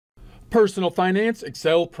Personal finance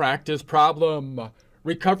Excel practice problem.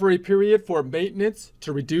 Recovery period for maintenance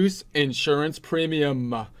to reduce insurance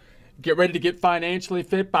premium. Get ready to get financially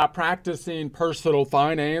fit by practicing personal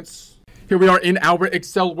finance. Here we are in our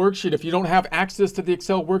Excel worksheet. If you don't have access to the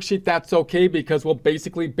Excel worksheet, that's okay, because we'll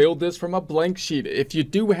basically build this from a blank sheet. If you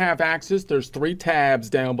do have access, there's 3 tabs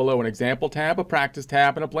down below: an example tab, a practice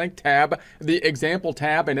tab, and a blank tab. The example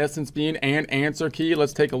tab, in essence, being an answer key.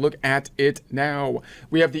 Let's take a look at it now.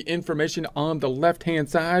 We have the information on the left-hand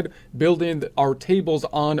side, building our tables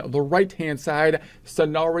on the right-hand side.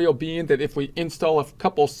 Scenario being that if we install a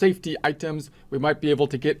couple safety items, we might be able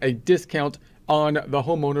to get a discount on the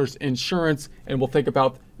homeowner's insurance, and we'll think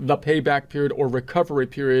about the payback period or recovery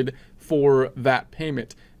period for that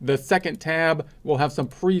payment. The second tab will have some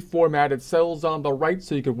pre-formatted cells on the right,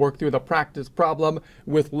 so you can work through the practice problem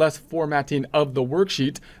with less formatting of the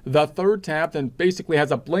worksheet. The third tab then basically has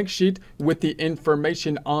a blank sheet with the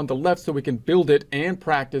information on the left, so we can build it and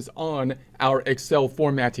practice on our Excel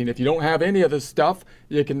formatting. If you don't have any of this stuff,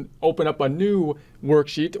 you can open up a new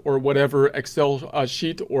worksheet or whatever Excel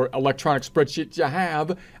sheet or electronic spreadsheet you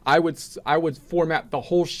have. I would format the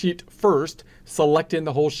whole sheet first, selecting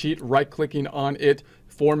the whole sheet, right-clicking on it,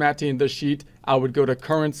 formatting the sheet. I would go to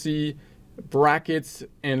currency, brackets,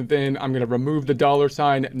 and then I'm going to remove the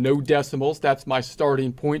 $sign, no decimals. That's my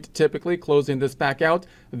starting point typically, closing this back out.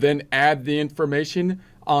 Then add the information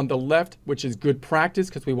on the left, which is good practice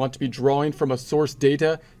because we want to be drawing from a source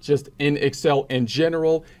data just in Excel in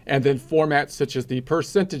general, and then format such as the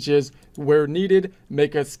percentages where needed,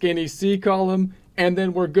 make a skinny C column, and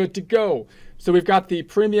then we're good to go. So we've got the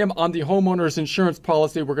premium on the homeowner's insurance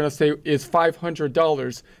policy, we're going to say is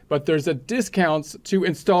 $500, but there's a discount to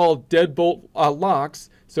install deadbolt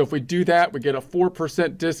locks. So if we do that, we get a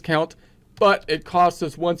 4% discount, but it costs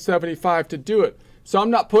us $175 to do it. So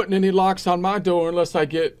I'm not putting any locks on my door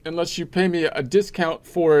unless you pay me a discount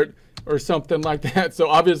for it or something like that. So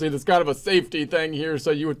obviously there's kind of a safety thing here.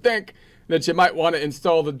 So you would think that you might want to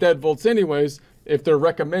install the deadbolts anyways. If they're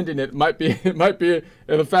recommending it, it might be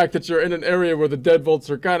the fact that you're in an area where the deadbolts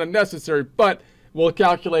are kind of necessary, but we'll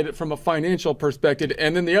calculate it from a financial perspective.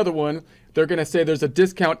 And then the other one, they're going to say there's a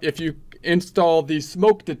discount if you install the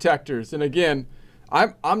smoke detectors. And again,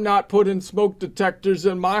 I'm not putting smoke detectors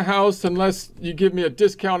in my house unless you give me a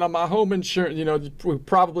discount on my home insurance. You know, we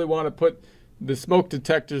probably want to put the smoke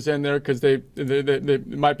detectors in there because they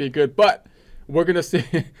might be good. But we're gonna see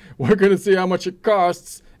how much it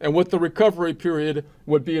costs and what the recovery period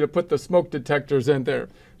would be to put the smoke detectors in there.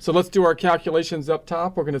 So let's do our calculations up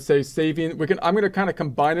top. We're gonna say saving. I'm gonna kind of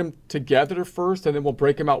combine them together first, and then we'll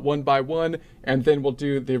break them out one by one, and then we'll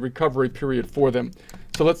do the recovery period for them.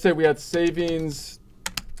 So let's say we had savings.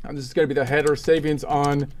 This is going to be the header: savings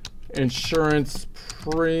on insurance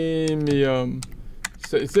premium.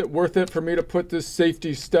 So is it worth it for me to put this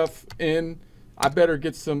safety stuff in? I better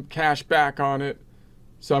get some cash back on it.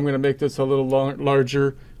 So I'm going to make this a little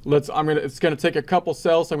larger. It's going to take a couple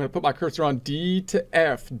cells. So I'm going to put my cursor on D to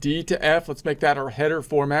F. D to F. Let's make that our header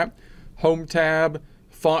format. Home tab,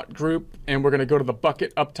 font group, and we're going to go to the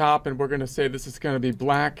bucket up top, and we're going to say this is going to be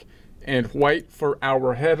black and white for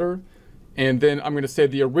our header. And then I'm going to say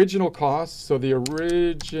the original cost. So the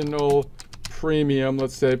original premium,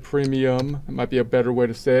 let's say premium. It might be a better way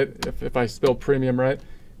to say it if I spell premium right,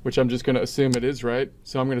 which I'm just going to assume it is right.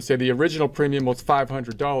 So I'm going to say the original premium was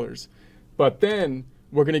 $500. But then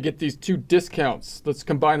we're going to get these 2 discounts. Let's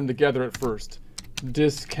combine them together at first.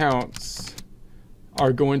 Discounts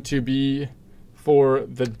are going to be for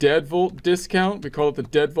the deadbolt discount. We call it the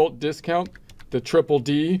deadbolt discount. The triple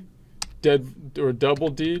D.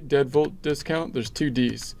 Double D, deadbolt discount. There's 2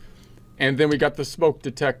 Ds. And then we got the smoke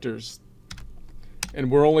detectors.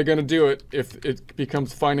 And we're only going to do it if it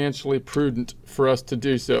becomes financially prudent for us to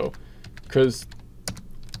do so, because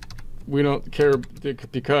we don't care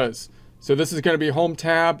because. So this is going to be home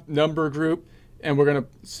tab, number group, and we're going to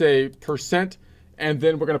say %, and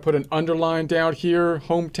then we're going to put an underline down here,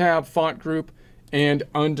 home tab, font group, and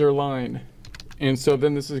underline. And so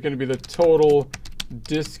then this is going to be the total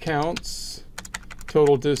discounts.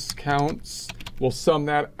 We'll sum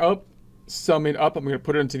that up. Summing up, I'm going to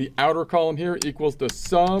put it into the outer column here, equals the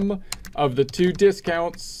sum of the 2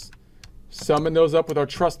 discounts. Summing those up with our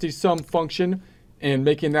trusty sum function and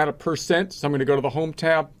making that a %. So I'm going to go to the home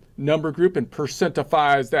tab, number group, and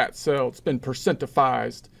percentifize that. So it's been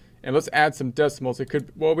percentifized. And let's add some decimals.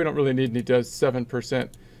 Well, we don't really need any 7%.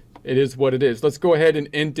 It is what it is. Let's go ahead and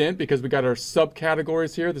indent because we got our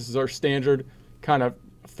subcategories here. This is our standard kind of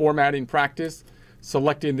formatting practice.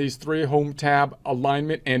 Selecting these 3, home tab,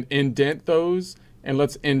 alignment, and indent those. And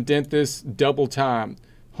let's indent this double time.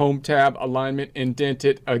 home tab, alignment, indent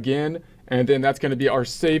it again. And then that's going to be our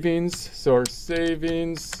savings. So our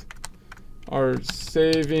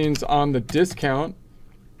savings on the discount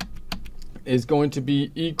is going to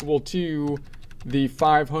be equal to the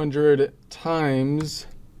 500 times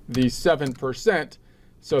the 7%.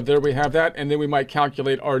 So there we have that. And then we might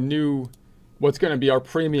calculate our new, what's going to be our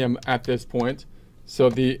premium at this point. So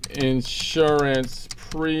the insurance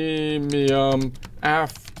premium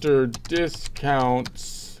after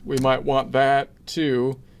discounts, we might want that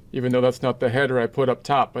too, even though that's not the header I put up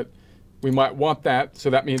top, but we might want that. So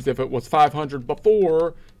that means if it was 500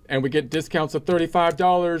 before and we get discounts of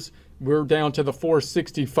 $35, we're down to the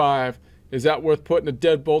 465. Is that worth putting a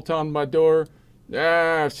deadbolt on my door?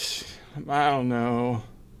 I don't know.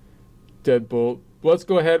 Deadbolt. Let's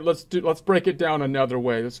go ahead. Let's break it down another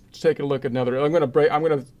way. Let's take a look at another. I'm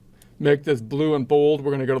gonna make this blue and bold.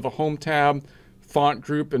 We're gonna go to the home tab, font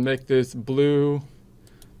group, and make this blue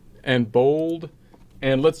and bold.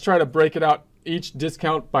 And let's try to break it out each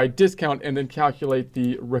discount by discount and then calculate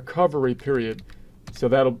the recovery period. So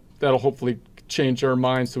that'll hopefully change our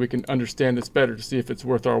minds so we can understand this better to see if it's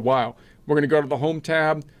worth our while. We're going to go to the home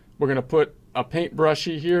tab. We're going to put a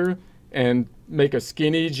paintbrushy here and make a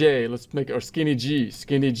skinny J. Let's make our skinny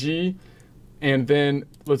G. And then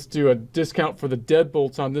let's do a discount for the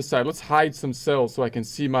deadbolts on this side. Let's hide some cells so I can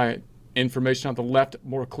see my information on the left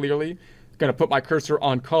more clearly. Going to put my cursor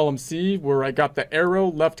on column C where I got the arrow,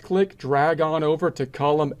 left click, drag on over to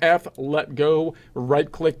column F, let go,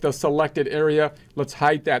 right click the selected area. Let's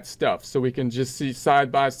hide that stuff so we can just see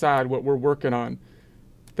side by side what we're working on.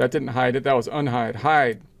 That didn't hide it, that was unhide.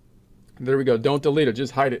 Hide. There we go, don't delete it,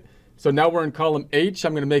 just hide it. So now we're in column H.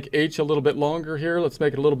 I'm going to make H a little bit longer here. Let's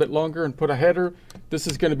make it a little bit longer and put a header. This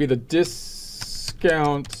is going to be the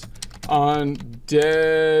discount on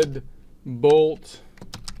deadbolt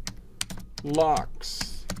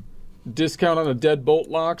locks. Discount on the deadbolt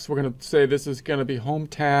locks. We're going to say this is going to be home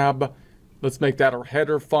tab. Let's make that our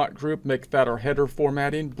header font group. Make that our header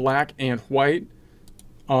formatting, black and white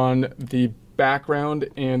on the background.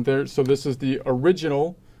 And there, so this is the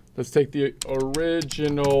original. Let's take the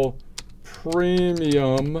original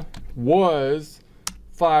premium was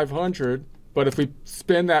 $500. But if we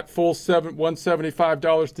spend that full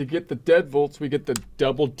 $175 to get the deadbolts, we get the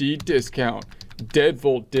double D discount.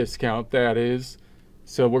 Deadbolt discount, that is.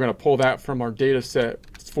 So we're going to pull that from our data set.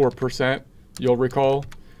 It's 4%, you'll recall.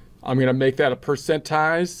 I'm going to make that a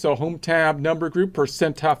percentize. So home tab, number group,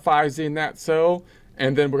 percentifizing that cell.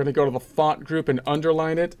 And then we're going to go to the font group and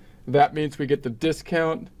underline it. That means we get the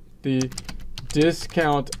discount. The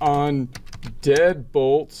discount on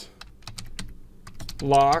deadbolt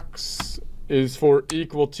locks is for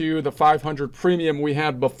equal to the 500 premium we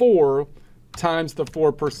had before times the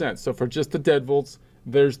 4%. So for just the deadbolts,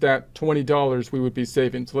 there's that $20 we would be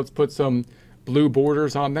saving. So let's put some blue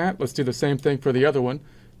borders on that. Let's do the same thing for the other one.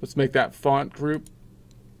 Let's make that font group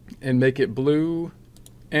and make it blue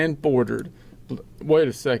and bordered. Wait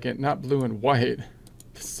a second, not blue and white.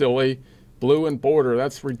 Silly. Blue and border,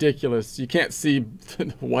 that's ridiculous. You can't see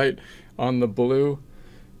the white on the blue.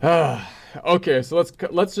 Okay, so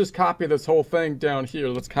let's just copy this whole thing down here.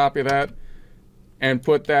 Let's copy that and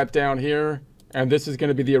put that down here. And this is going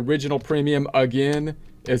to be the original premium again.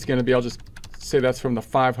 It's going to be, I'll just say that's from the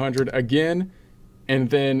 500 again. And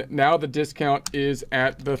then now the discount is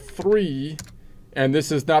at the 3. And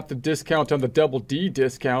this is not the discount on the double D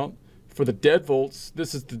discount for the deadbolts.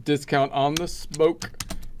 This is the discount on the smoke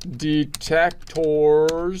detectors.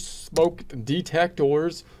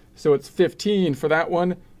 So it's 15 for that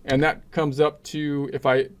one. And that comes up to, if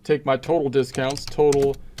I take my total discounts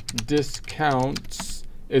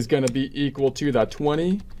is going to be equal to the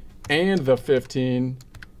 20 and the 15,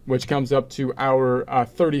 which comes up to our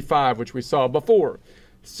 35, which we saw before.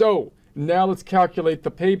 So now let's calculate the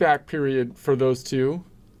payback period for those two.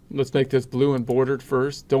 Let's make this blue and bordered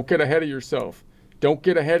first. Don't get ahead of yourself. Don't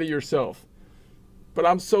get ahead of yourself. But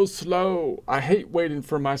I'm so slow. I hate waiting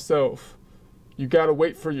for myself. You got to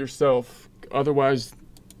wait for yourself. Otherwise,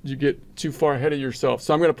 you get too far ahead of yourself.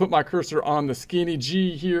 So I'm going to put my cursor on the skinny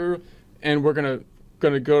G here, and we're going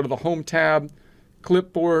to go to the home tab,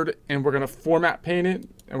 clipboard, and we're going to format paint it,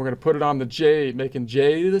 and we're going to put it on the J, making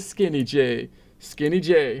J the skinny J. Skinny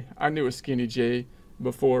J. I knew a skinny J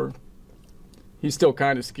before. He's still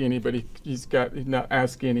kind of skinny, but he's not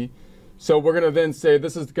as skinny. So we're going to then say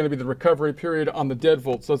this is going to be the recovery period on the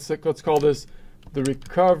deadbolts. Let's call this the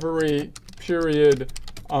recovery period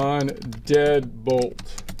on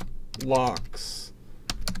deadbolt locks.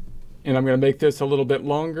 And I'm going to make this a little bit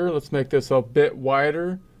longer. Let's make this a bit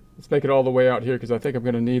wider. Let's make it all the way out here because I think I'm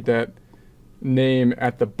going to need that name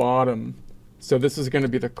at the bottom. So this is going to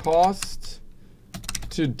be the cost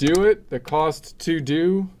to do it, the cost to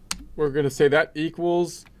do. We're going to say that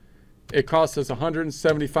equals, it costs us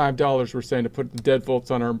 $175, we're saying, to put the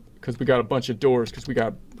deadbolts on our, because we got a bunch of doors, because we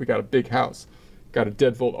got a big house. Got to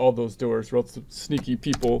deadbolt all those doors, or else the sneaky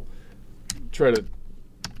people try to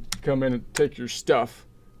come in and take your stuff.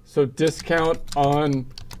 So discount on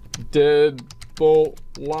deadbolt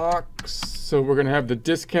locks. So we're going to have the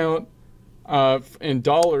discount in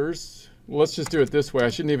dollars. Well, let's just do it this way. I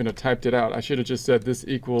shouldn't even have typed it out. I should have just said this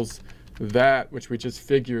equals that, which we just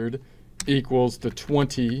figured, equals the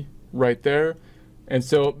 20 right there. And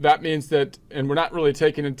so that means that, and we're not really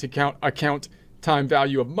taking into account time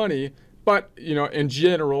value of money, but you know, in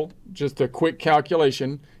general, just a quick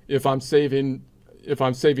calculation, if I'm saving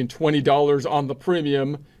 $20 on the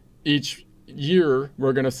premium each year,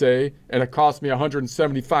 we're going to say, and it cost me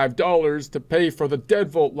 $175 to pay for the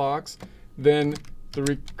deadbolt locks, then the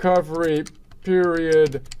recovery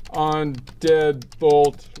period on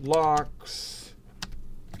deadbolt locks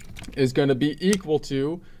is going to be equal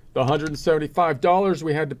to the $175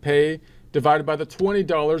 we had to pay divided by the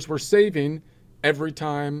 $20 we're saving every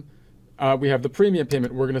time we have the premium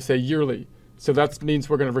payment. We're going to say yearly. So that means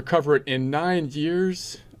we're going to recover it in 9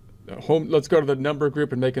 years. Let's go to the number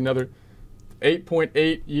group and make another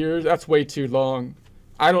 8.8 years. That's way too long.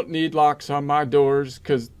 I don't need locks on my doors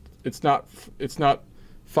because it's not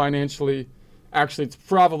financially, actually it's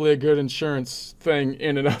probably a good insurance thing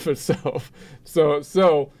in and of itself. So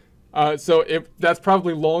if that's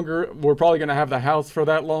probably longer, we're probably going to have the house for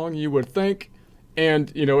that long, you would think.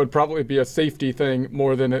 And you know, it'd probably be a safety thing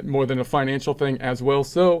more than a financial thing as well.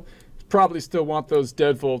 So probably still want those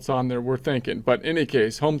deadbolts on there, we're thinking. But in any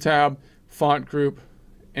case, home tab, font group,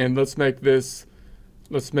 and let's make this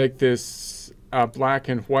black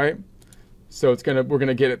and white. So we're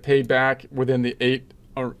gonna get it paid back within the 8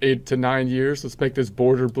 to 9 years. Let's make this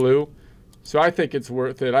border blue. So I think it's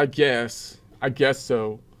worth it. I guess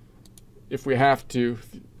so. If we have to,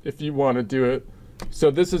 if you want to do it.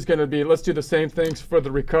 So this is going to be, let's do the same things for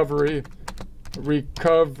the recovery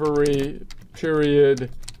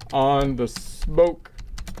period on the smoke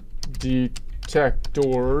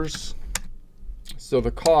detectors. So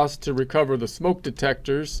the cost to recover the smoke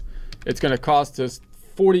detectors, it's going to cost us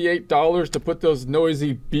 $48 to put those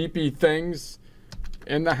noisy beepy things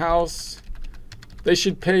in the house. They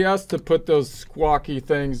should pay us to put those squawky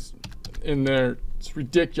things in there. It's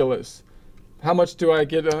ridiculous. How much do I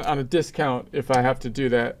get on a discount if I have to do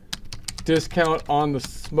that? Discount on the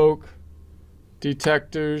smoke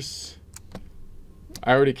detectors.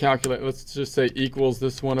 I already calculated. Let's just say equals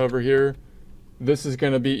this one over here. This is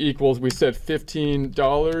going to be equals, we said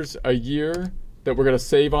 $15 a year that we're going to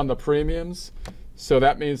save on the premiums. So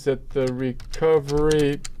that means that the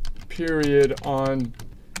recovery period on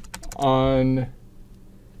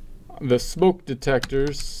the smoke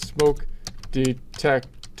detectors,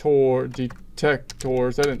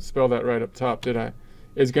 detectors, I didn't spell that right up top, did I?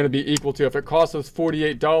 Is going to be equal to, if it costs us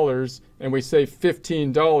 $48 and we save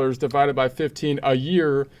 $15 divided by 15 a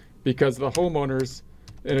year, because the homeowners,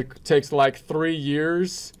 and it takes like 3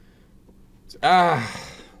 years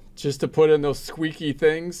just to put in those squeaky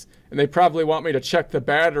things, and they probably want me to check the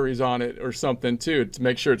batteries on it or something too to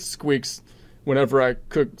make sure it squeaks whenever I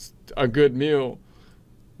cook a good meal.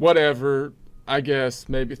 Whatever, I guess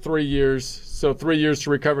maybe 3 years. So 3 years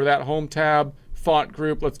to recover that. Home tab, font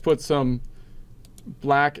group, let's put some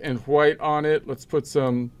black and white on it. Let's put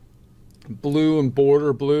some blue and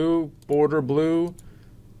border blue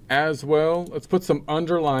as well. Let's put some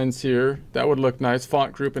underlines here. That would look nice.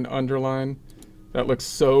 Font group and underline. That looks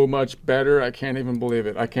so much better. I can't even believe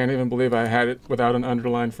it. I can't even believe I had it without an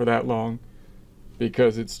underline for that long,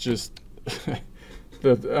 because it's just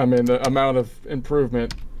the amount of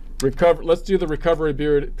improvement. Let's do the recovery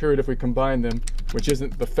period if we combine them, which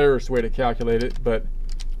isn't the fairest way to calculate it, but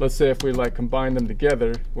let's say if we like combine them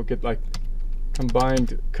together, we'll get like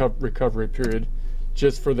combined recovery period,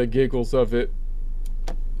 just for the giggles of it.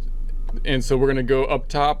 And so we're going to go up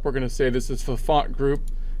top. We're going to say this is for font group,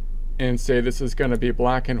 and say this is going to be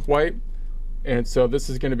black and white. And so this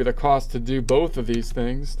is going to be the cost to do both of these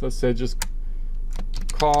things. Let's say just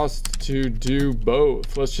cost to do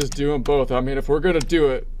both. Let's just do them both. I mean, if we're going to do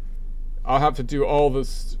it, I'll have to do all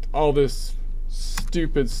this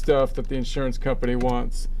stupid stuff that the insurance company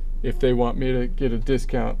wants if they want me to get a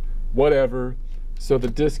discount, whatever. So the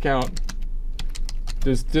discount,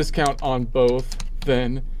 this discount on both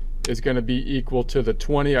then is going to be equal to the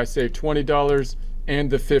 20. I saved $20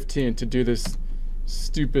 and the 15 to do this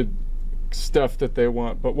stupid stuff that they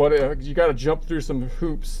want. But what, you got to jump through some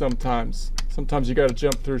hoops sometimes. Sometimes you got to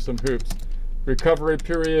jump through some hoops. Recovery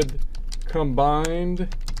period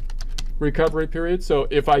combined recovery period. So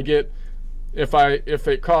if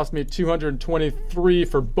it cost me $223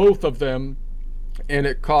 for both of them, and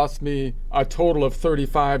it cost me a total of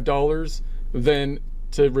 $35, then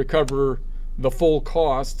to recover the full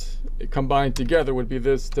cost combined together would be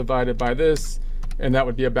this divided by this, and that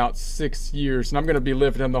would be about 6 years. And I'm going to be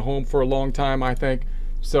living in the home for a long time, I think.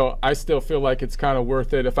 So I still feel like it's kind of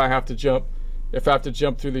worth it if I have to jump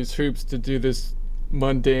through these hoops to do this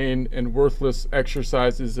mundane and worthless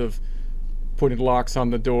exercises of putting locks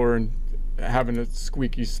on the door and having a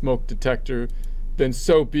squeaky smoke detector. Then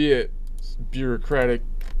so be it. Bureaucratic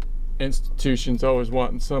institutions always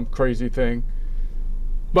wanting some crazy thing.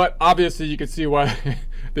 But obviously you can see why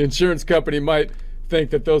the insurance company might think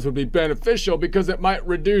that those would be beneficial, because it might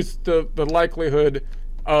reduce the likelihood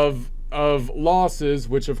of losses,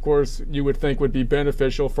 which of course you would think would be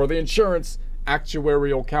beneficial for the insurance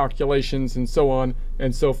actuarial calculations and so on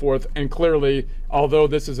and so forth. And clearly, although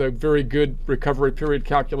this is a very good recovery period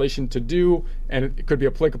calculation to do, and it could be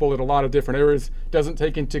applicable in a lot of different areas, doesn't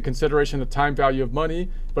take into consideration the time value of money,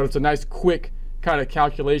 but it's a nice quick kind of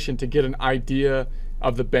calculation to get an idea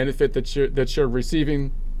of the benefit that you're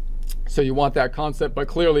receiving. So you want that concept, but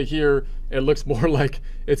clearly here it looks more like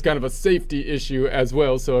it's kind of a safety issue as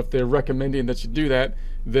well. So if they're recommending that you do that,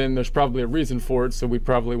 then there's probably a reason for it. So we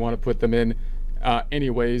probably want to put them in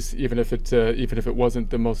anyways, even if it wasn't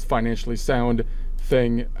the most financially sound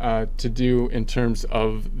thing to do in terms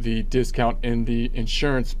of the discount in the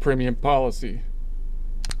insurance premium policy.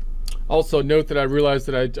 Also note that I realized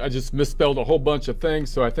that I just misspelled a whole bunch of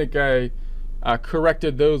things, so I think I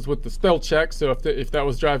corrected those with the spell check. So if that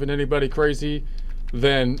was driving anybody crazy,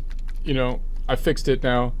 then I fixed it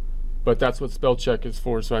now. But that's what spell check is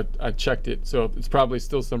for, so I checked it. So it's probably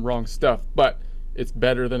still some wrong stuff, but it's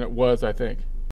better than it was, I think.